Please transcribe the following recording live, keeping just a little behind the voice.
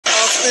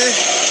the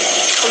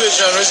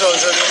collision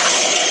resulted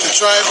in the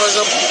drivers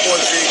of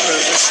both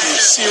vehicles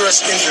received serious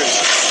injuries.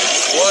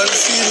 One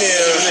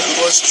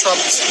female was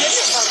trapped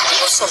and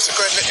was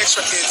subsequently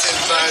extricated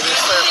by the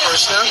fire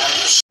personnel.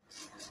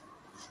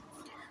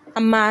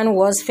 A man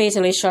was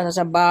fatally shot at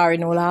a bar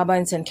in Old Harbour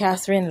in St.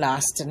 Catherine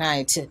last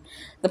night.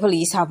 The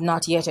police have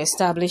not yet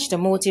established a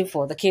motive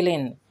for the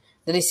killing.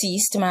 The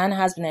deceased man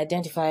has been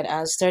identified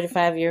as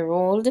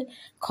 35-year-old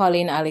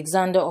Colin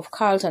Alexander of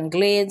Carlton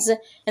Glades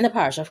in the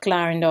parish of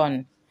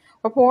Clarendon.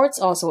 Reports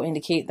also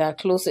indicate that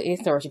close to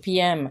 8:30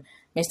 p.m.,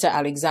 Mr.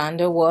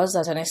 Alexander was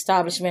at an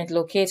establishment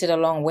located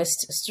along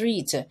West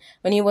Street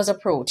when he was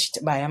approached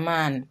by a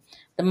man.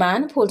 The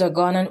man pulled a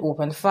gun and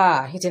opened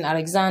fire, hitting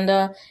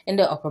Alexander in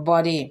the upper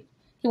body.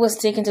 He was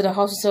taken to the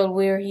hospital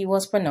where he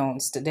was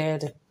pronounced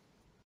dead.